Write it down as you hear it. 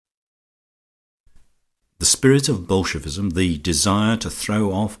The spirit of Bolshevism, the desire to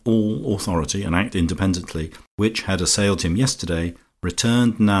throw off all authority and act independently, which had assailed him yesterday,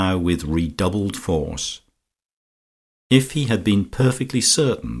 returned now with redoubled force. If he had been perfectly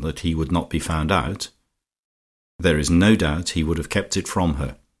certain that he would not be found out, there is no doubt he would have kept it from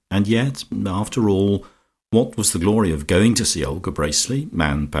her. And yet, after all, what was the glory of going to see Olga Bracely,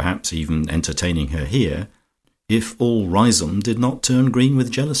 and perhaps even entertaining her here, if all Riseholme did not turn green with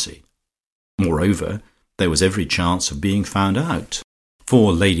jealousy? Moreover, there was every chance of being found out,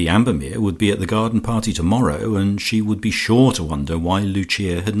 for Lady Ambermere would be at the garden party tomorrow, and she would be sure to wonder why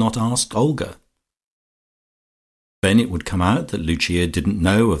Lucia had not asked Olga. Then it would come out that Lucia didn't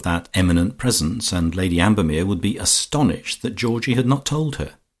know of that eminent presence, and Lady Ambermere would be astonished that Georgie had not told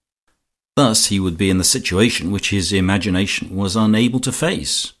her. Thus he would be in the situation which his imagination was unable to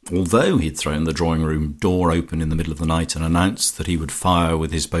face, although he had thrown the drawing-room door open in the middle of the night and announced that he would fire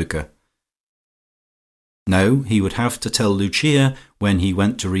with his poker. No, he would have to tell Lucia when he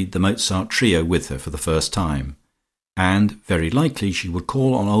went to read the Mozart trio with her for the first time, and very likely she would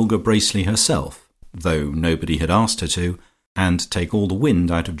call on Olga Bracely herself, though nobody had asked her to, and take all the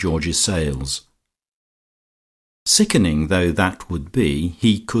wind out of George's sails. Sickening though that would be,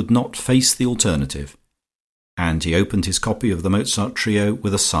 he could not face the alternative, and he opened his copy of the Mozart trio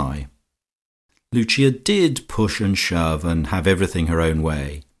with a sigh. Lucia did push and shove and have everything her own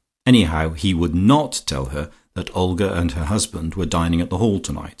way. Anyhow, he would not tell her that Olga and her husband were dining at the Hall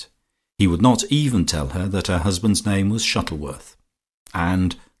tonight. He would not even tell her that her husband's name was Shuttleworth.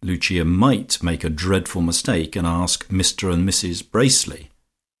 And Lucia might make a dreadful mistake and ask Mr. and Mrs. Bracely.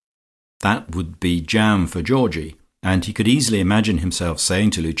 That would be jam for Georgie, and he could easily imagine himself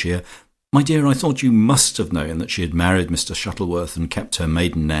saying to Lucia, "My dear, I thought you must have known that she had married Mr. Shuttleworth and kept her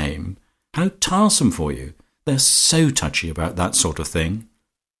maiden name. How tiresome for you! They're so touchy about that sort of thing."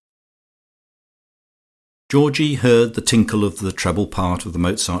 Georgie heard the tinkle of the treble part of the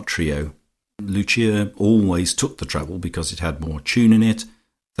Mozart trio. Lucia always took the treble because it had more tune in it,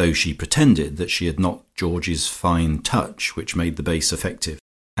 though she pretended that she had not Georgie's fine touch which made the bass effective,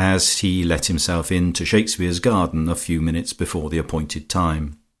 as he let himself into Shakespeare's garden a few minutes before the appointed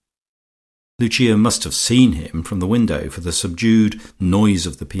time. Lucia must have seen him from the window, for the subdued noise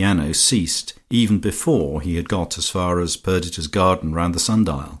of the piano ceased even before he had got as far as Perdita's garden round the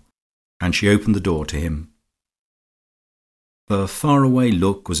sundial, and she opened the door to him. The faraway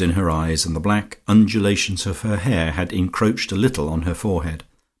look was in her eyes, and the black undulations of her hair had encroached a little on her forehead.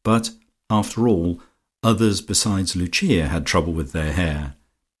 But, after all, others besides Lucia had trouble with their hair,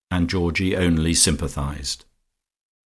 and Georgie only sympathised.